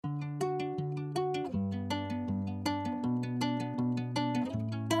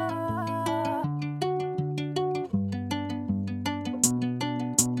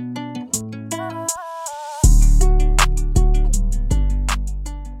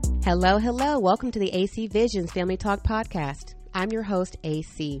Hello, hello. Welcome to the AC Visions Family Talk Podcast. I'm your host,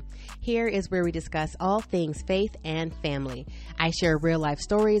 AC. Here is where we discuss all things faith and family. I share real life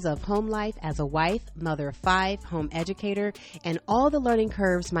stories of home life as a wife, mother of 5, home educator, and all the learning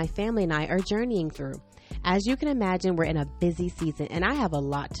curves my family and I are journeying through. As you can imagine, we're in a busy season and I have a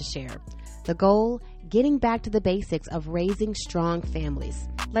lot to share. The goal, getting back to the basics of raising strong families.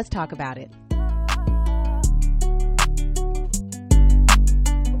 Let's talk about it.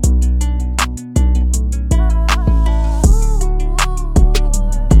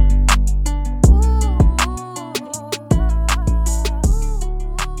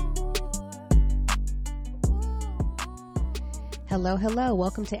 Hello, hello.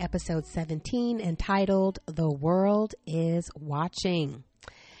 Welcome to episode 17 entitled The World is Watching.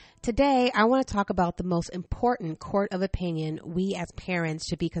 Today, I want to talk about the most important court of opinion we as parents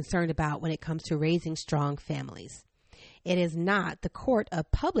should be concerned about when it comes to raising strong families. It is not the court of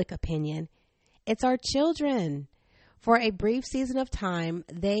public opinion. It's our children. For a brief season of time,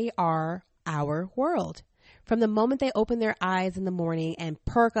 they are our world. From the moment they open their eyes in the morning and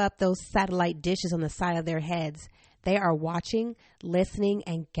perk up those satellite dishes on the side of their heads, they are watching, listening,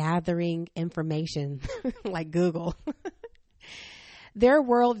 and gathering information like Google. Their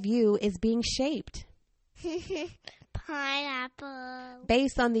worldview is being shaped. Pineapple.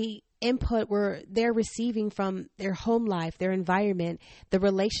 Based on the input they're receiving from their home life, their environment, the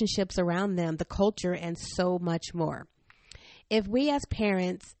relationships around them, the culture, and so much more. If we as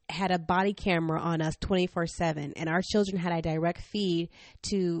parents had a body camera on us 24/7 and our children had a direct feed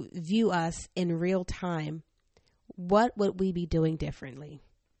to view us in real time, what would we be doing differently?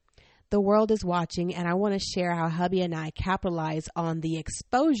 The world is watching, and I want to share how hubby and I capitalize on the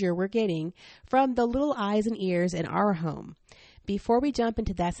exposure we're getting from the little eyes and ears in our home. Before we jump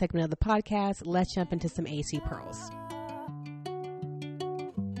into that segment of the podcast, let's jump into some AC Pearls.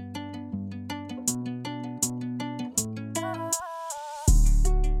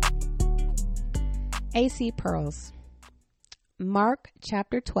 AC Pearls. Mark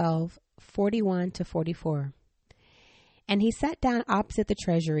chapter 12, 41 to 44. And he sat down opposite the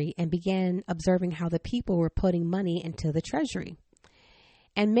treasury and began observing how the people were putting money into the treasury.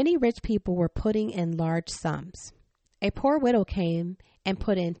 And many rich people were putting in large sums. A poor widow came and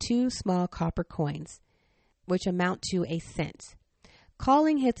put in 2 small copper coins, which amount to a cent.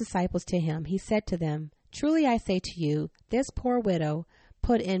 Calling his disciples to him, he said to them, "Truly I say to you, this poor widow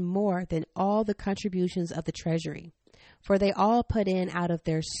put in more than all the contributions of the treasury, for they all put in out of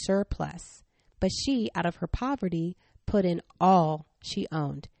their surplus. But she, out of her poverty, put in all she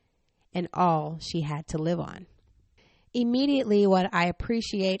owned and all she had to live on." Immediately, what I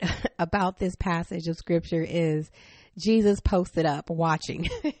appreciate about this passage of scripture is Jesus posted up watching.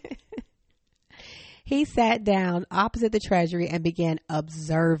 He sat down opposite the treasury and began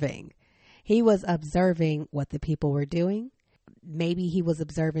observing. He was observing what the people were doing. Maybe he was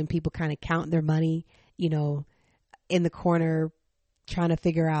observing people kind of counting their money, in the corner, trying to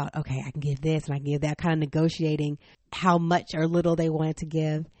figure out, okay, I can give this and I can give that, kind of negotiating how much or little they wanted to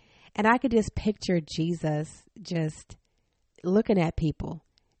give. And I could just picture Jesus just looking at people,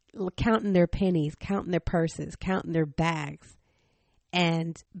 counting their pennies, counting their purses, counting their bags,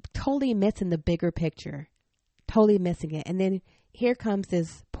 and totally missing the bigger picture, totally missing it. And then here comes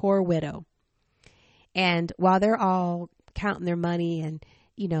this poor widow. And while they're all counting their money and,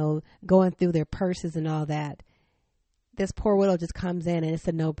 going through their purses and all that, this poor widow just comes in and it's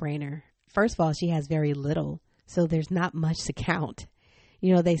a no-brainer. First of all, she has very little, so there's not much to count.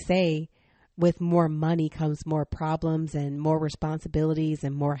 They say with more money comes more problems and more responsibilities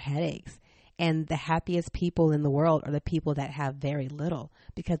and more headaches. And the happiest people in the world are the people that have very little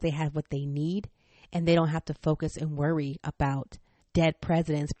because they have what they need and they don't have to focus and worry about dead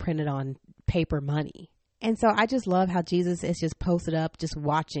presidents printed on paper money. And so I just love how Jesus is just posted up, just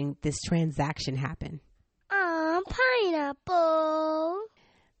watching this transaction happen. Pineapple.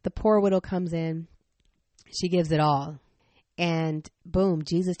 The poor widow comes in. She gives it all. And boom,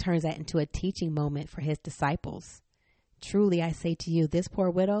 Jesus turns that into a teaching moment for his disciples. Truly, I say to you, this poor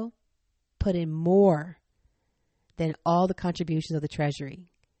widow put in more than all the contributions of the treasury.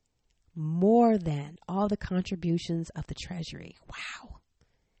 More than all the contributions of the treasury. Wow.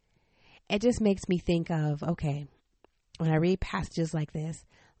 It just makes me think of, okay, when I read passages like this,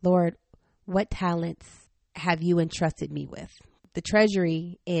 Lord, what talents have you entrusted me with? The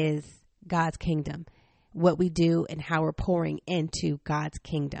treasury is God's kingdom, what we do and how we're pouring into God's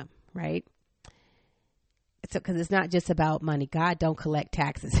kingdom, right? So, because it's not just about money. God don't collect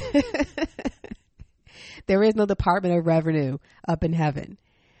taxes. There is no Department of Revenue up in heaven.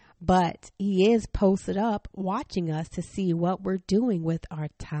 but he is posted up watching us to see what we're doing with our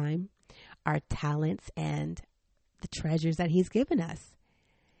time, our talents, and the treasures that he's given us.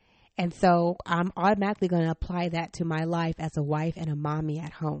 And so I'm automatically going to apply that to my life as a wife and a mommy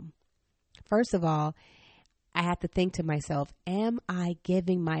at home. First of all, I have to think to myself, am I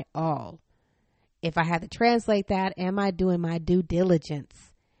giving my all? If I had to translate that, am I doing my due diligence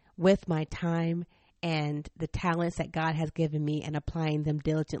with my time and the talents that God has given me and applying them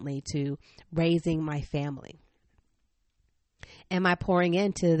diligently to raising my family? Am I pouring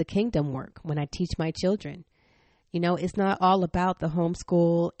into the kingdom work when I teach my children? You know, it's not all about the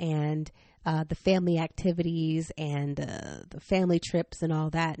homeschool and the family activities and the family trips and all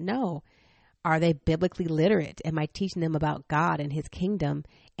that. No. Are they biblically literate? Am I teaching them about God and his kingdom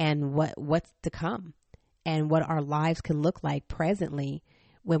and what's to come and what our lives can look like presently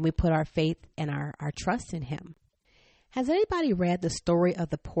when we put our faith and our trust in him? Has anybody read the story of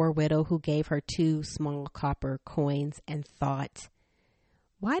the poor widow who gave her 2 small copper coins and thought,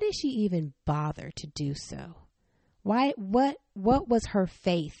 why did she even bother to do so? What was her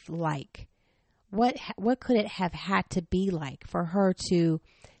faith like? What could it have had to be like for her to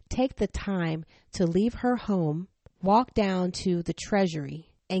take the time to leave her home, walk down to the treasury,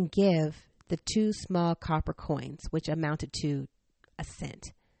 and give the 2 small copper coins, which amounted to a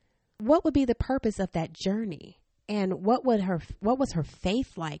cent? What would be the purpose of that journey? And what was her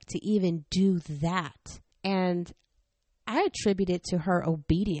faith like to even do that? And I attribute it to her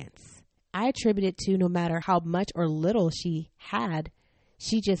obedience. I attribute it to no matter how much or little she had,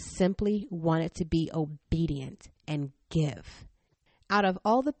 she just simply wanted to be obedient and give. Out of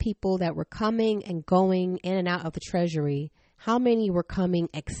all the people that were coming and going in and out of the treasury, how many were coming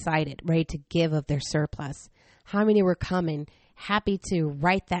excited, ready to give of their surplus? How many were coming happy to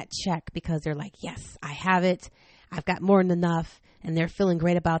write that check because they're like, yes, I have it. I've got more than enough. And they're feeling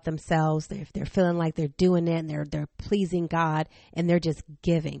great about themselves. They're feeling like they're doing it and they're pleasing God and they're just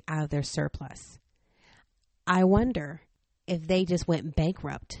giving out of their surplus. I wonder if they just went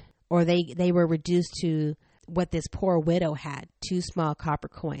bankrupt or they were reduced to what this poor widow had, 2 small copper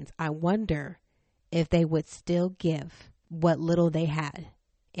coins. I wonder if they would still give what little they had,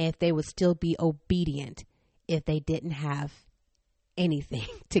 if they would still be obedient if they didn't have anything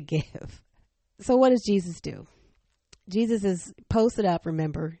to give. So what does Jesus do? Jesus is posted up,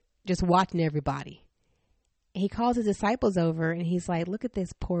 remember, just watching everybody. He calls his disciples over and he's like, look at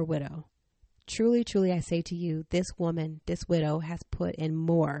this poor widow. Truly, truly, I say to you, this woman, this widow has put in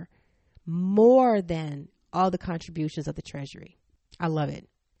more than all the contributions of the treasury. I love it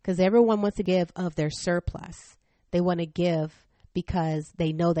because everyone wants to give of their surplus. They want to give because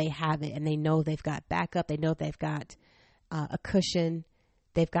they know they have it and they know they've got backup. They know they've got a cushion.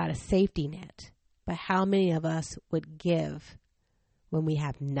 They've got a safety net. But how many of us would give when we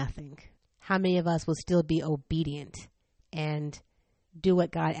have nothing? How many of us will still be obedient and do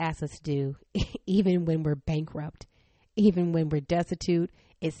what God asks us to do, even when we're bankrupt, even when we're destitute,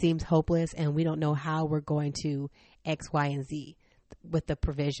 it seems hopeless, and we don't know how we're going to X, Y, and Z with the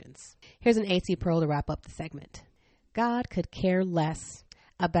provisions? Here's an AC Pearl to wrap up the segment. God could care less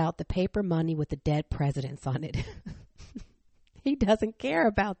about the paper money with the dead presidents on it. He doesn't care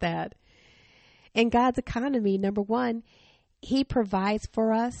about that. In God's economy, number one, he provides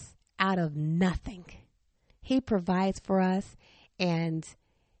for us out of nothing. He provides for us, and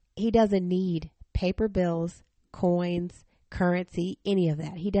he doesn't need paper bills, coins, currency, any of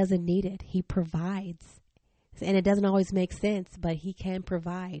that. He doesn't need it. He provides. And it doesn't always make sense, but he can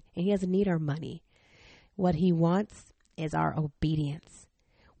provide, and he doesn't need our money. What he wants is our obedience.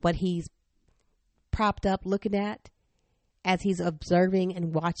 What he's propped up looking at, as he's observing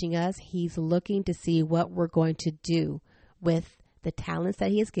and watching us, he's looking to see what we're going to do with the talents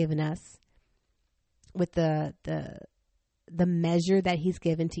that he has given us, with the measure that he's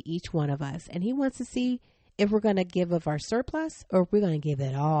given to each one of us. And he wants to see if we're going to give of our surplus or if we're going to give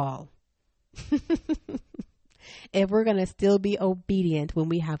it all. If we're going to still be obedient when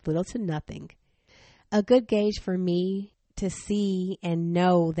we have little to nothing. A good gauge for me to see and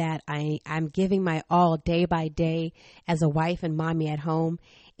know that I'm giving my all day by day as a wife and mommy at home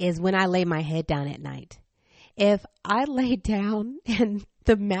is when I lay my head down at night. If I lay down and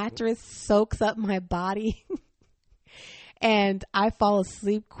the mattress soaks up my body and I fall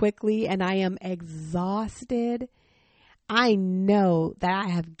asleep quickly and I am exhausted, I know that I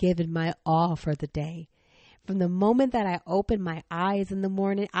have given my all for the day. From the moment that I open my eyes in the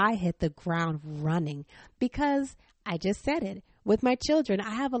morning, I hit the ground running because I just said it. With my children,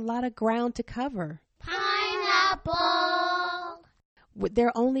 I have a lot of ground to cover. Pineapple!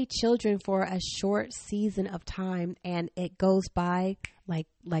 They're only children for a short season of time, and it goes by like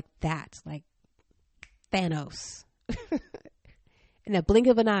that, like Thanos. In a blink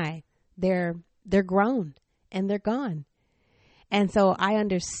of an eye, they're grown and they're gone. And so I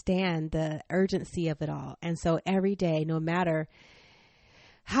understand the urgency of it all. And so every day, no matter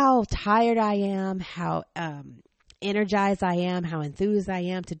how tired I am, how energized I am, how enthused I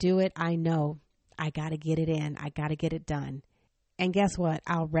am to do it, I know I got to get it in. I got to get it done. And guess what?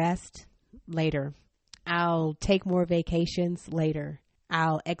 I'll rest later. I'll take more vacations later.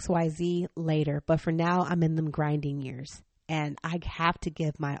 I'll XYZ later. But for now, I'm in them grinding years. And I have to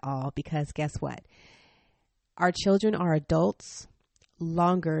give my all, because guess what? Our children are adults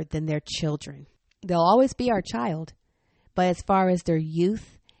longer than their children. They'll always be our child. But as far as their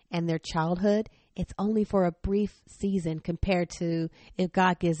youth and their childhood, it's only for a brief season compared to if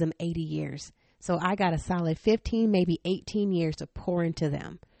God gives them 80 years. So I got a solid 15, maybe 18 years to pour into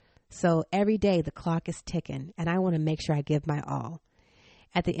them. So every day the clock is ticking, and I want to make sure I give my all.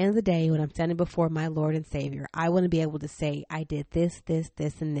 At the end of the day, when I'm standing before my Lord and Savior, I want to be able to say, I did this,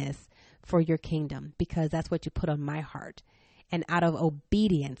 and this for your kingdom, because that's what you put on my heart. And out of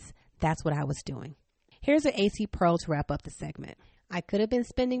obedience, that's what I was doing. Here's an AC Pearl to wrap up the segment. I could have been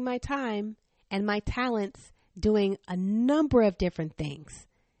spending my time and my talents doing a number of different things.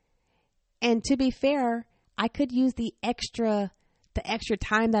 And to be fair, I could use the extra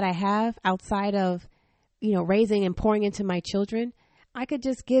time that I have outside of, raising and pouring into my children. I could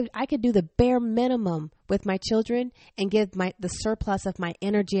do the bare minimum with my children and give the surplus of my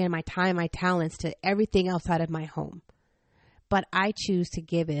energy and my time, my talents to everything outside of my home. But I choose to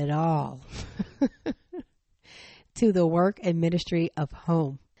give it all to the work and ministry of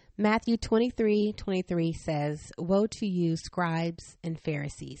home. Matthew 23:23 says, "Woe to you, scribes and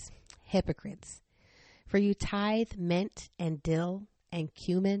Pharisees, hypocrites, for you tithe mint and dill and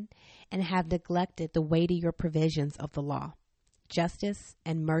cumin, and have neglected the weightier provisions of the law, justice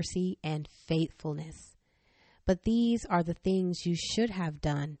and mercy and faithfulness. But these are the things you should have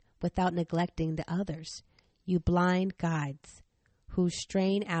done without neglecting the others. You blind guides who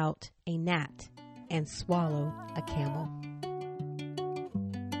strain out a gnat and swallow a camel."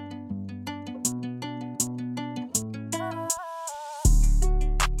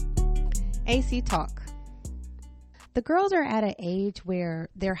 AC Talk. The girls are at an age where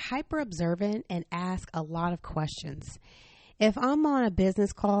they're hyper observant and ask a lot of questions. If I'm on a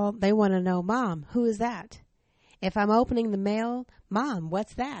business call, they want to know, "Mom, who is that?" If I'm opening the mail, "Mom,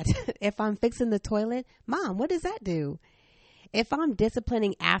 what's that?" If I'm fixing the toilet, "Mom, what does that do?" If I'm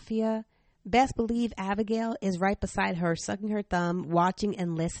disciplining Afia, best believe Abigail is right beside her, sucking her thumb, watching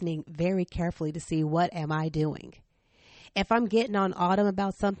and listening very carefully to see what am I doing. If I'm getting on Autumn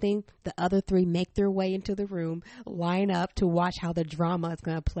about something, the other three make their way into the room, line up to watch how the drama is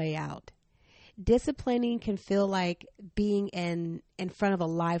going to play out. Disciplining can feel like being in front of a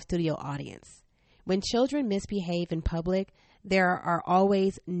live studio audience. When children misbehave in public, there are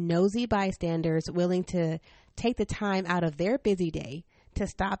always nosy bystanders willing to take the time out of their busy day to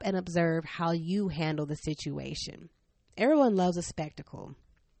stop and observe how you handle the situation. Everyone loves a spectacle.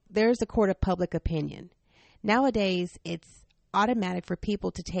 There's the court of public opinion. Nowadays, it's automatic for people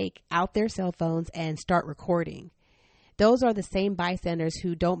to take out their cell phones and start recording. Those are the same bystanders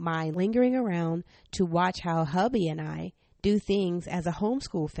who don't mind lingering around to watch how hubby and I do things as a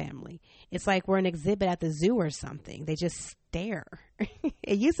homeschool family. It's like we're an exhibit at the zoo or something. They just stare.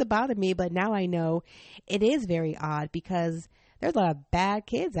 It used to bother me, but now I know it is very odd, because there's a lot of bad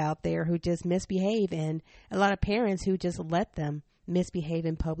kids out there who just misbehave, and a lot of parents who just let them misbehave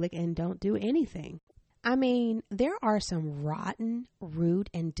in public and don't do anything. I mean, there are some rotten, rude,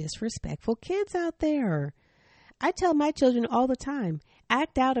 and disrespectful kids out there. I tell my children all the time,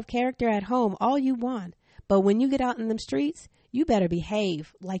 act out of character at home all you want, but when you get out in them streets, you better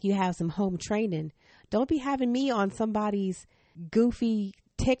behave like you have some home training. Don't be having me on somebody's goofy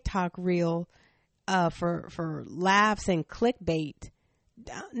TikTok reel for laughs and clickbait.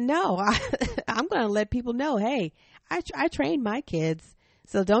 No, I'm going to let people know, hey, I train my kids,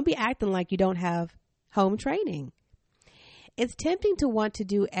 so don't be acting like you don't have home training. It's tempting to want to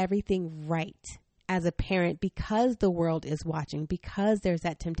do everything right as a parent because the world is watching, because there's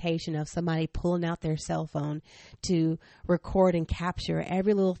that temptation of somebody pulling out their cell phone to record and capture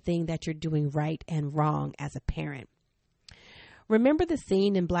every little thing that you're doing right and wrong as a parent. Remember the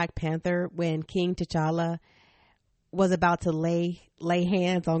scene in Black Panther when King T'Challa was about to lay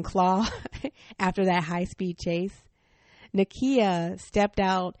hands on Claw after that high-speed chase? Nakia stepped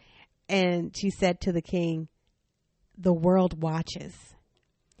out and she said to the king, "The world watches."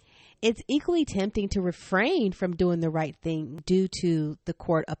 It's equally tempting to refrain from doing the right thing due to the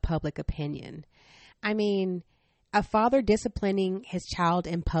court of public opinion. I mean, a father disciplining his child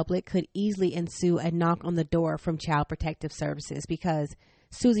in public could easily ensue a knock on the door from Child Protective Services because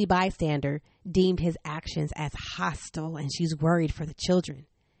Susie Bystander deemed his actions as hostile and she's worried for the children.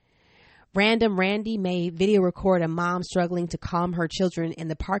 Random Randy may video record a mom struggling to calm her children in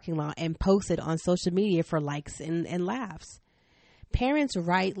the parking lot and post it on social media for likes and laughs. Parents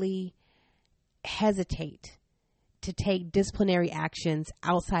rightly hesitate to take disciplinary actions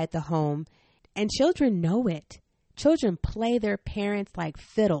outside the home, and children know it. Children play their parents like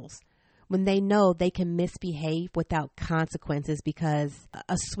fiddles when they know they can misbehave without consequences because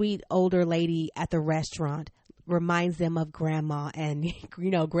a sweet older lady at the restaurant reminds them of grandma. And,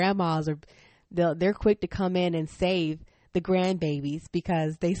 grandmas they're quick to come in and save the grandbabies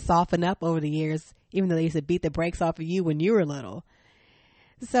because they soften up over the years, even though they used to beat the brakes off of you when you were little.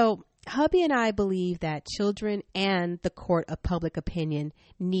 So hubby and I believe that children and the court of public opinion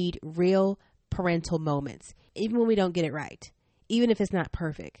need real parental moments, even when we don't get it right, even if it's not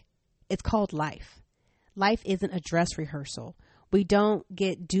perfect. It's called life. Life isn't a dress rehearsal. We don't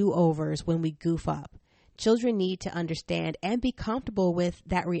get do-overs when we goof up. Children need to understand and be comfortable with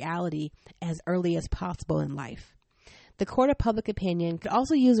that reality as early as possible in life. The court of public opinion could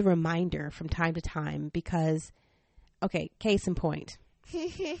also use a reminder from time to time because, case in point.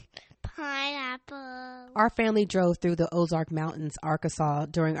 Pineapple. Our family drove through the Ozark Mountains, Arkansas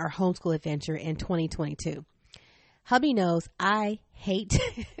during our homeschool adventure in 2022. Hubby knows I hate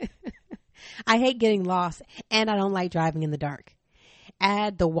I hate getting lost and I don't like driving in the dark.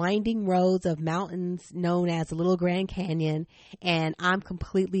 Add the winding roads of mountains known as the Little Grand Canyon and I'm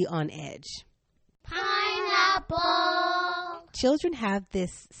completely on edge. Pineapple. Children have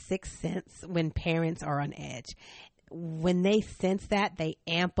this sixth sense when parents are on edge. When they sense that, they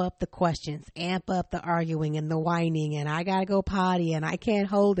amp up the questions, amp up the arguing and the whining, and I gotta go potty and I can't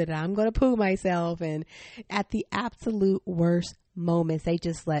hold it and I'm gonna poo myself. And at the absolute worst moments, they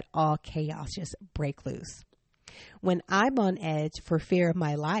just let all chaos just break loose. When I'm on edge for fear of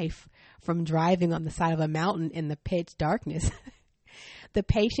my life from driving on the side of a mountain in the pitch darkness, the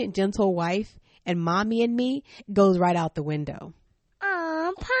patient, gentle wife and mommy in me goes right out the window.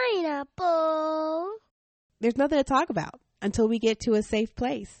 Pineapple. There's nothing to talk about until we get to a safe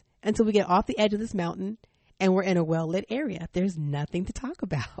place, until we get off the edge of this mountain and we're in a well-lit area. There's nothing to talk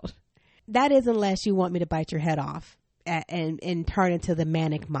about. That is unless you want me to bite your head off and turn into the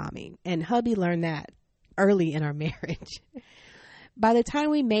manic mommy. And hubby learned that early in our marriage. By the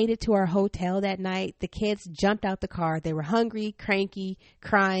time we made it to our hotel that night, the kids jumped out the car. They were hungry, cranky,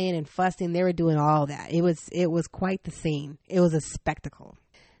 crying and fussing. They were doing all that. It was quite the scene. It was a spectacle.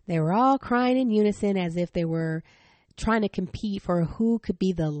 They were all crying in unison as if they were trying to compete for who could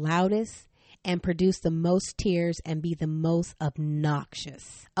be the loudest and produce the most tears and be the most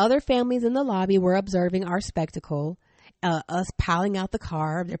obnoxious. Other families in the lobby were observing our spectacle, us piling out the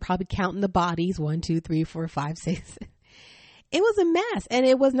car. They're probably counting the bodies, 1, 2, 3, 4, 5, 6. It was a mess and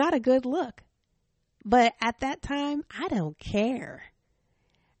it was not a good look. But at that time, I don't care.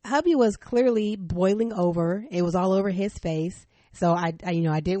 Hubby was clearly boiling over. It was all over his face. So I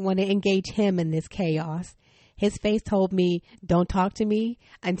didn't want to engage him in this chaos. His face told me, don't talk to me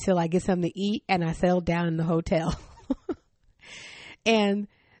until I get something to eat. And I settled down in the hotel. And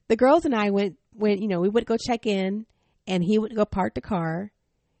the girls and I we would go check in and he would go park the car.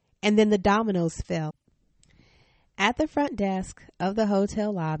 And then the dominoes fell. At the front desk of the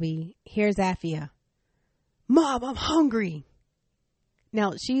hotel lobby, here's Afia. Mom, I'm hungry.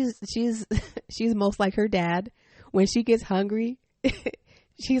 Now she's most like her dad. When she gets hungry,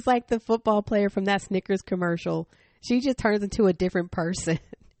 she's like the football player from that Snickers commercial. She just turns into a different person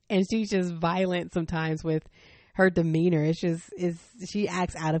and she's just violent sometimes with her demeanor. She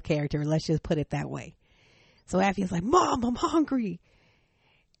acts out of character. Let's just put it that way. So Affia's like, Mom, I'm hungry.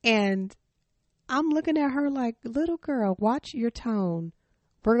 And I'm looking at her like, little girl, watch your tone.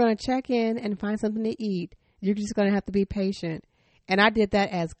 We're going to check in and find something to eat. You're just going to have to be patient. And I did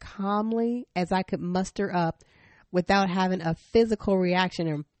that as calmly as I could muster up without having a physical reaction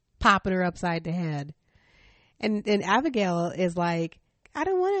and popping her upside the head. And Abigail is like, I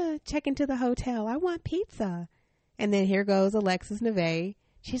don't want to check into the hotel. I want pizza. And then here goes Alexis Neve.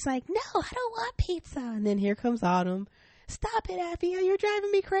 She's like, no, I don't want pizza. And then here comes Autumn. Stop it, Affia. You're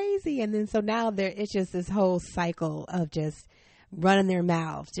driving me crazy. And then so now it's just this whole cycle of just running their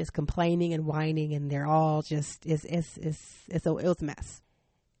mouths, just complaining and whining. And they're all just, it was a mess.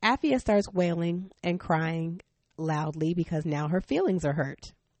 Affia starts wailing and crying loudly because now her feelings are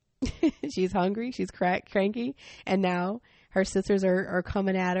hurt. She's hungry. She's cranky. And now her sisters are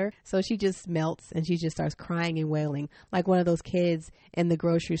coming at her. So she just melts and she just starts crying and wailing like one of those kids in the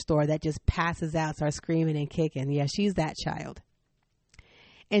grocery store that just passes out, starts screaming and kicking. Yeah, she's that child.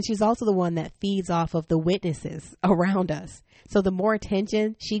 And she's also the one that feeds off of the witnesses around us. So the more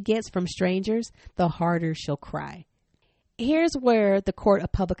attention she gets from strangers, the harder she'll cry. Here's where the court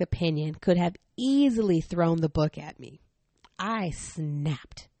of public opinion could have easily thrown the book at me. I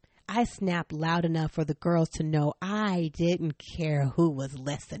snapped. I snapped loud enough for the girls to know I didn't care who was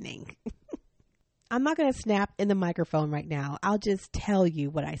listening. I'm not going to snap in the microphone right now. I'll just tell you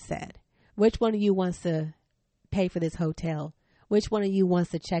what I said. Which one of you wants to pay for this hotel? Which one of you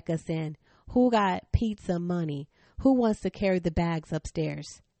wants to check us in? Who got pizza money? Who wants to carry the bags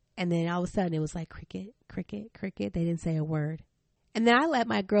upstairs? And then all of a sudden it was like cricket, cricket, cricket. They didn't say a word. And then I let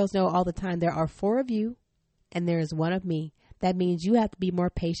my girls know all the time, there are 4 of you and there is 1 of me. That means you have to be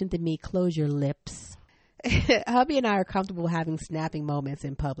more patient than me. Close your lips. Hubby and I are comfortable having snapping moments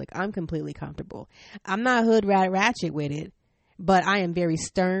in public. I'm completely comfortable. I'm not hood rat ratchet with it, but I am very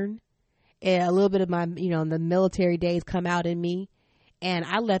stern. A little bit of my, the military days come out in me, and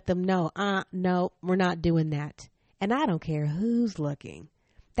I let them know, no, we're not doing that. And I don't care who's looking.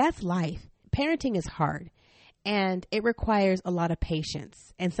 That's life. Parenting is hard, and it requires a lot of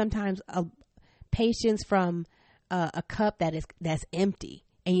patience, and sometimes patience from a cup that's empty,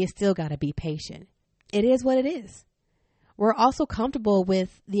 and you still got to be patient. It is what it is. We're also comfortable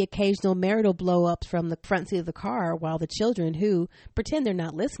with the occasional marital blow-ups from the front seat of the car while the children who pretend they're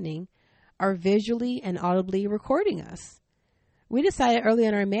not listening are visually and audibly recording us. We decided early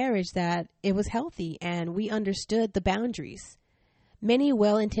in our marriage that it was healthy and we understood the boundaries. Many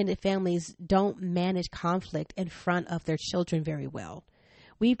well-intended families don't manage conflict in front of their children very well.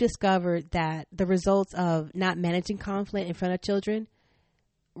 We've discovered that the results of not managing conflict in front of children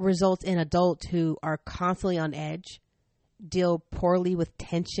results in adults who are constantly on edge, deal poorly with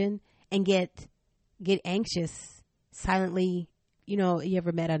tension, and get anxious silently. You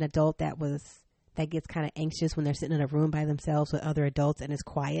ever met an adult that gets kind of anxious when they're sitting in a room by themselves with other adults and it's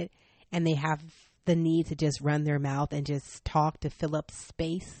quiet and they have the need to just run their mouth and just talk to fill up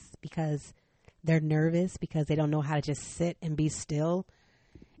space because they're nervous, because they don't know how to just sit and be still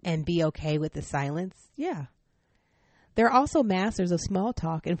and be okay with the silence? Yeah. They're also masters of small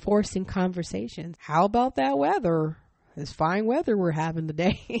talk and forcing conversations. How about that weather? It's fine weather we're having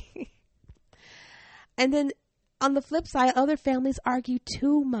today. And then on the flip side, other families argue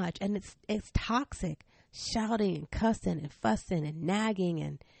too much and it's toxic. Shouting and cussing and fussing and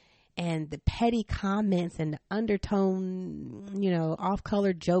nagging and the petty comments and the undertone,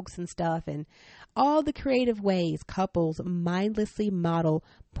 off-color jokes and stuff, and all the creative ways couples mindlessly model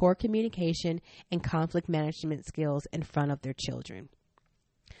poor communication and conflict management skills in front of their children.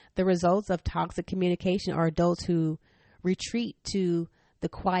 The results of toxic communication are adults who retreat to the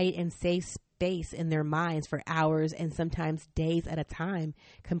quiet and safe space in their minds for hours and sometimes days at a time,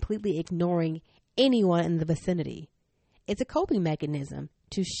 completely ignoring anyone in the vicinity. It's a coping mechanism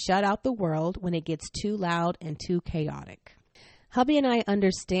to shut out the world when it gets too loud and too chaotic. Hubby and I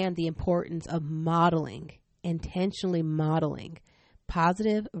understand the importance of intentionally modeling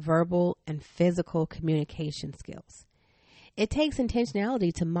positive verbal and physical communication skills. It takes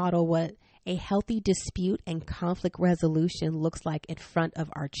intentionality to model what a healthy dispute and conflict resolution looks like in front of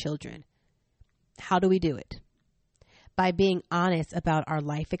our children. How do we do it? By being honest about our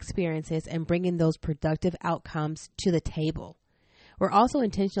life experiences and bringing those productive outcomes to the table. We're also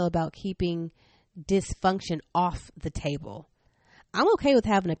intentional about keeping dysfunction off the table. I'm okay with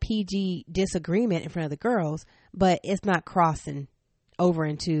having a PG disagreement in front of the girls, but it's not crossing over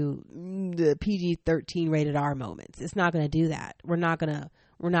into the PG-13 rated R moments. It's not going to do that. We're not going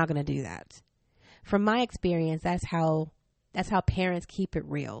to do that. From my experience, that's how parents keep it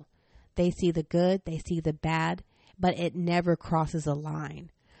real. They see the good, they see the bad, but it never crosses a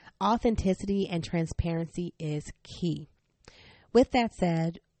line. Authenticity and transparency is key. With that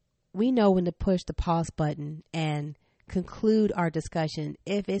said, we know when to push the pause button and conclude our discussion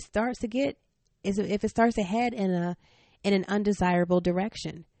if it starts to head in an undesirable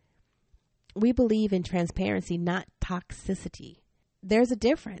direction. We believe in transparency, not toxicity. There's a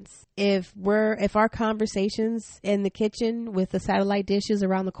difference. If our conversations in the kitchen with the satellite dishes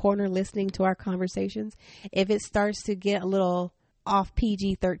around the corner listening to our conversations, if it starts to get a little off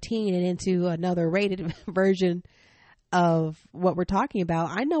PG-13 and into another rated version of what we're talking about,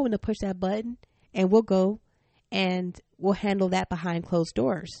 I know when to push that button and we'll go and we'll handle that behind closed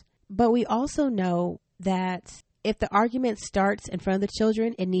doors. But we also know that if the argument starts in front of the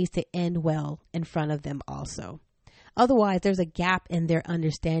children, it needs to end well in front of them also. Otherwise, there's a gap in their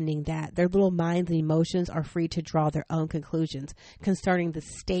understanding that their little minds and emotions are free to draw their own conclusions concerning the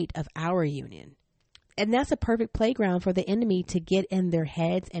state of our union. And that's a perfect playground for the enemy to get in their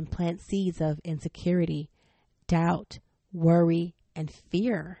heads and plant seeds of insecurity, doubt, worry, and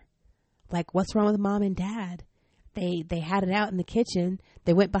fear. Like, what's wrong with mom and dad? They had it out in the kitchen.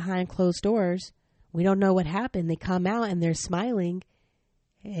 They went behind closed doors. We don't know what happened. They come out and they're smiling.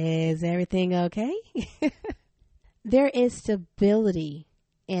 Is everything okay? There is stability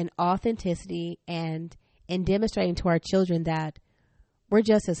and authenticity and in demonstrating to our children that we're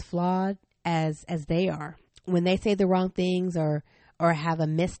just as flawed as they are. When they say the wrong things or have a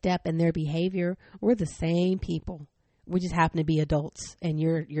misstep in their behavior, we're the same people. We just happen to be adults and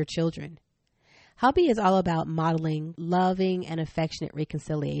you're children. Hubby is all about modeling loving and affectionate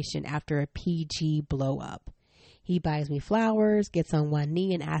reconciliation after a PG blow up. He buys me flowers, gets on one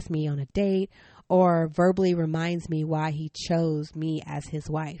knee and asks me on a date, or verbally reminds me why he chose me as his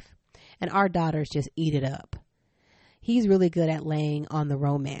wife. And our daughters just eat it up. He's really good at laying on the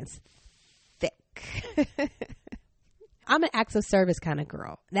romance thick. I'm an acts of service kind of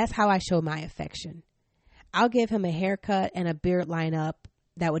girl. That's how I show my affection. I'll give him a haircut and a beard lineup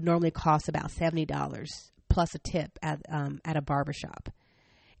that would normally cost about $70 plus a tip at a barbershop.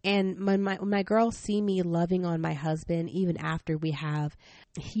 And when my girls see me loving on my husband, even after we have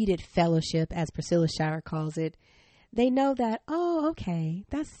heated fellowship, as Priscilla Shire calls it, they know that, oh, okay,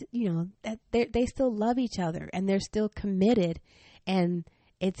 that's, that they still love each other and they're still committed and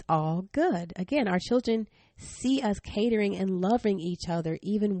it's all good. Again, our children see us catering and loving each other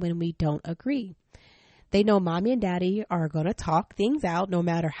even when we don't agree. They know mommy and daddy are going to talk things out no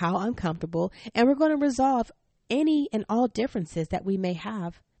matter how uncomfortable, and we're going to resolve any and all differences that we may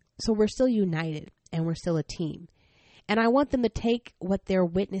have. So we're still united and we're still a team. And I want them to take what they're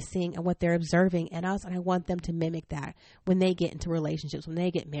witnessing and what they're observing in us, and I want them to mimic that when they get into relationships, when they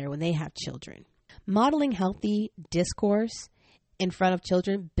get married, when they have children. Modeling healthy discourse in front of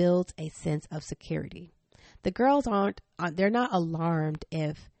children builds a sense of security. The girls they're not alarmed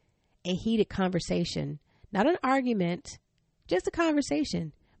if a heated conversation, not an argument, just a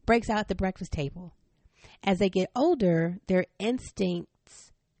conversation, breaks out at the breakfast table. As they get older, their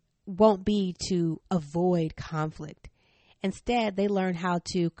instincts won't be to avoid conflict. Instead, they learn how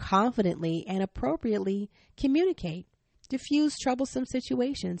to confidently and appropriately communicate, diffuse troublesome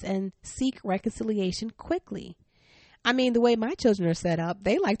situations, and seek reconciliation quickly. I mean, the way my children are set up,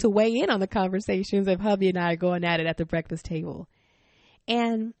 they like to weigh in on the conversations if hubby and I are going at it at the breakfast table.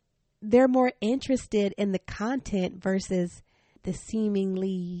 And they're more interested in the content versus the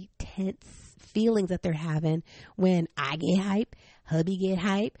seemingly tense feelings that they're having when I get hype, hubby get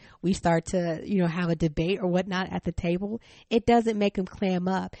hype, we start to, have a debate or whatnot at the table. It doesn't make them clam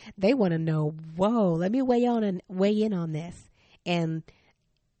up. They want to know, whoa, let me weigh in on this. And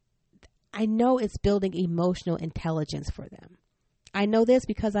I know it's building emotional intelligence for them. I know this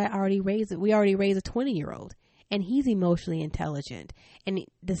because we already raised a 20-year-old. And he's emotionally intelligent. And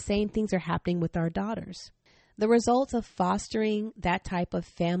the same things are happening with our daughters. The results of fostering that type of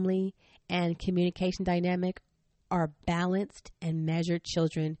family and communication dynamic are balanced and measured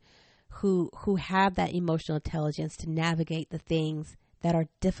children who have that emotional intelligence to navigate the things that are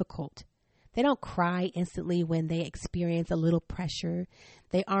difficult. They don't cry instantly when they experience a little pressure.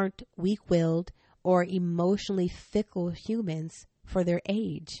 They aren't weak-willed or emotionally fickle humans for their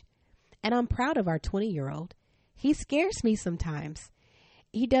age. And I'm proud of our 20-year-old. He scares me sometimes.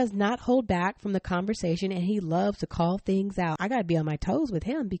 He does not hold back from the conversation and he loves to call things out. I got to be on my toes with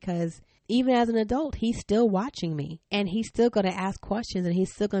him because even as an adult, he's still watching me and he's still going to ask questions and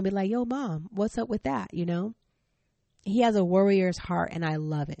he's still going to be like, yo, mom, what's up with that? He has a warrior's heart and I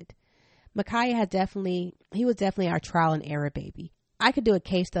love it. Micaiah he was definitely our trial and error baby. I could do a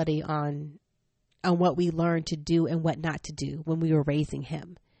case study on what we learned to do and what not to do when we were raising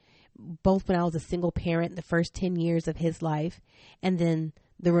him. Both when I was a single parent, the first 10 years of his life, and then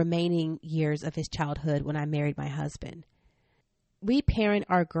the remaining years of his childhood when I married my husband. We parent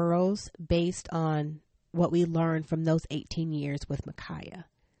our girls based on what we learned from those 18 years with Micaiah.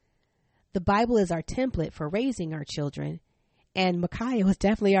 The Bible is our template for raising our children, and Micaiah was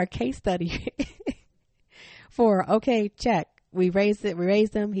definitely our case study for, okay, check. We raised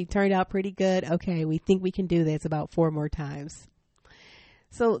them. He turned out pretty good. Okay, we think we can do this about 4 more times.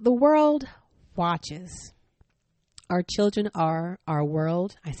 So the world watches. Our children are our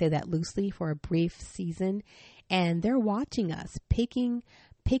world. I say that loosely for a brief season. And they're watching us, picking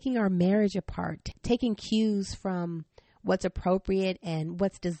our marriage apart, taking cues from what's appropriate and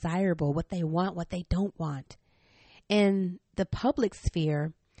what's desirable, what they want, what they don't want. In the public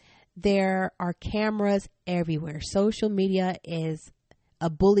sphere, There are cameras everywhere. Social media is a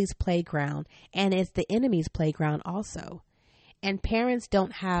bully's playground, and it's the enemy's playground also. And parents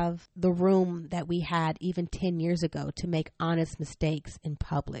don't have the room that we had even 10 years ago to make honest mistakes in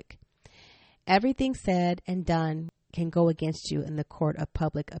public. Everything said and done can go against you in the court of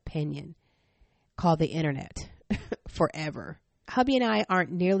public opinion, called the internet, forever. Hubby and I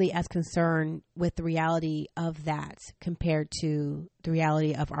aren't nearly as concerned with the reality of that compared to the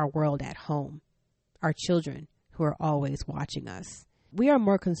reality of our world at home, our children who are always watching us. We are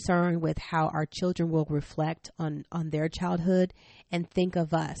more concerned with how our children will reflect on their childhood and think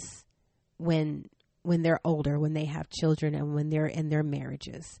of us when they're older, when they have children, and when they're in their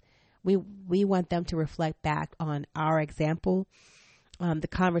marriages. We want them to reflect back on our example, the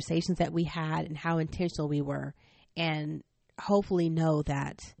conversations that we had and how intentional we were, and hopefully know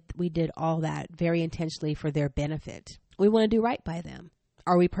that we did all that very intentionally for their benefit. We want to do right by them.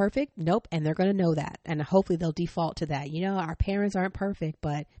 Are we perfect? Nope. And they're going to know that. And hopefully they'll default to that. You know, our parents aren't perfect,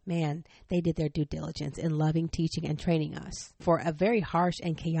 but man, they did their due diligence in loving, teaching, and training us for a very harsh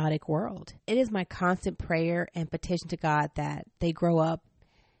and chaotic world. It is my constant prayer and petition to God that they grow up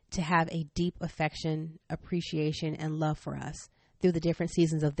to have a deep affection, appreciation, and love for us through the different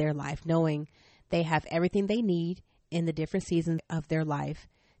seasons of their life, knowing they have everything they need in the different seasons of their life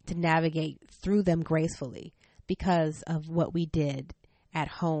to navigate through them gracefully because of what we did at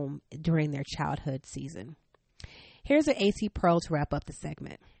home during their childhood season. Here's an AC Pearl to wrap up the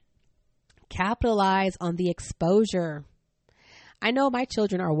segment. Capitalize on the exposure. I know my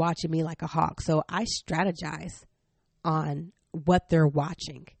children are watching me like a hawk, so I strategize on what they're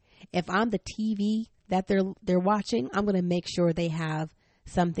watching. If I'm the TV that they're watching, I'm going to make sure they have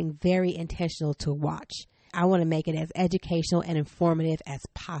something very intentional to watch. I want to make it as educational and informative as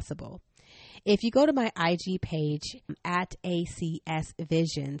possible. If you go to my IG page at ACS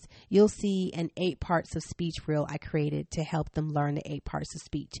Visions, you'll see an 8 parts of speech reel I created to help them learn the 8 parts of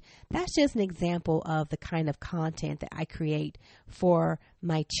speech. That's just an example of the kind of content that I create for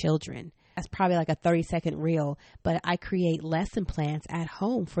my children. That's probably like a 30-second reel, but I create lesson plans at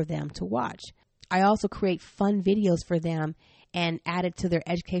home for them to watch. I also create fun videos for them and add it to their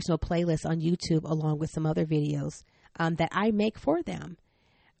educational playlist on YouTube along with some other videos that I make for them.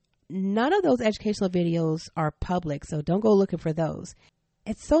 None of those educational videos are public, so don't go looking for those.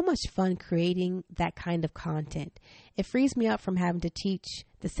 It's so much fun creating that kind of content. It frees me up from having to teach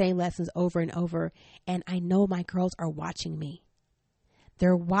the same lessons over and over, and I know my girls are watching me.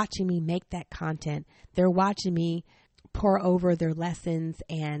 They're watching me make that content. They're watching me pour over their lessons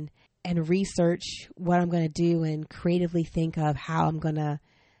and research what I'm going to do and creatively think of how I'm going to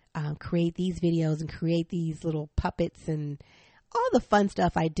create these videos and create these little puppets and all the fun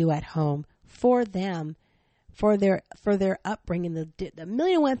stuff I do at home for them, for their upbringing, the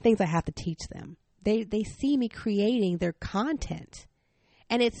million and one things I have to teach them. They see me creating their content,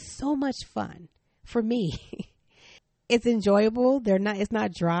 and it's so much fun for me. It's enjoyable. It's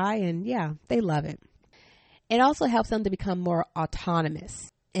not dry, and yeah, they love it. It also helps them to become more autonomous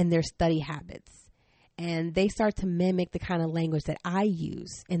in their study habits, and they start to mimic the kind of language that I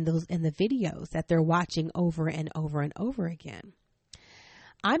use in the videos that they're watching over and over and over again.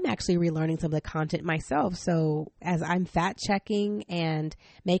 I'm actually relearning some of the content myself. So as I'm fact checking and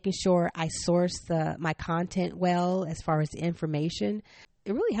making sure I source my content well as far as the information,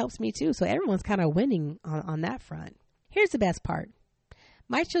 it really helps me too. So everyone's kind of winning on that front. Here's the best part.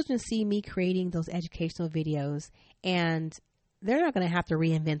 My children see me creating those educational videos, and they're not going to have to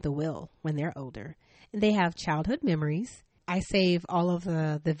reinvent the wheel when they're older. They have childhood memories. I save all of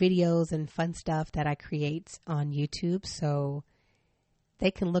the videos and fun stuff that I create on YouTube, so they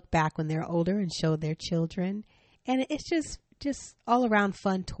can look back when they're older and show their children. And it's just all around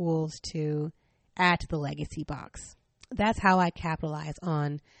fun tools to add to the legacy box. That's how I capitalize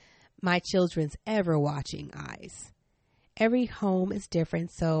on my children's ever-watching eyes. Every home is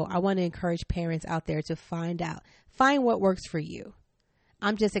different, so I want to encourage parents out there to find what works for you.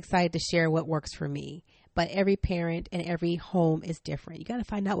 I'm just excited to share what works for me, but every parent and every home is different. You got to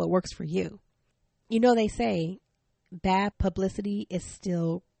find out what works for you. You know, they say bad publicity is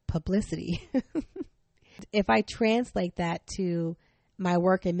still publicity. If I translate that to my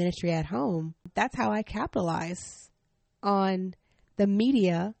work and ministry at home, that's how I capitalize on the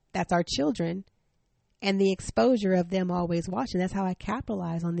media that's our children and the exposure of them always watching. That's how I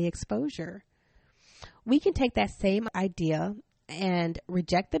capitalize on the exposure. We can take that same idea and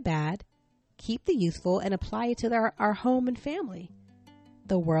reject the bad, keep the useful, and apply it to our home and family.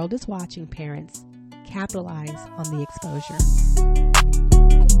 The world is watching, parents. Capitalize on the exposure.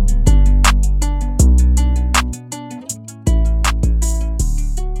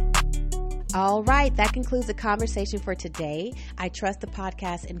 All right, that concludes the conversation for today. I trust the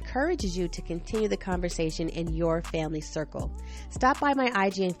podcast encourages you to continue the conversation in your family circle. Stop by my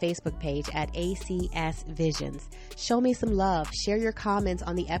IG and Facebook page at ACS Visions. Show me some love. Share your comments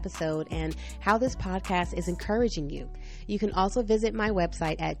on the episode and how this podcast is encouraging you. You can also visit my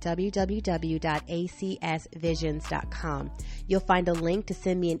website at www.acsvisions.com. You'll find a link to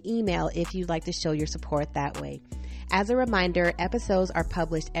send me an email if you'd like to show your support that way. As a reminder, episodes are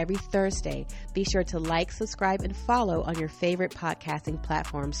published every Thursday. Be sure to like, subscribe, and follow on your favorite podcasting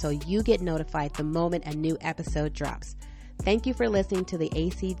platform so you get notified the moment a new episode drops. Thank you for listening to the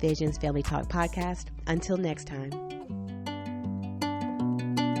AC Visions Family Talk podcast. Until next time.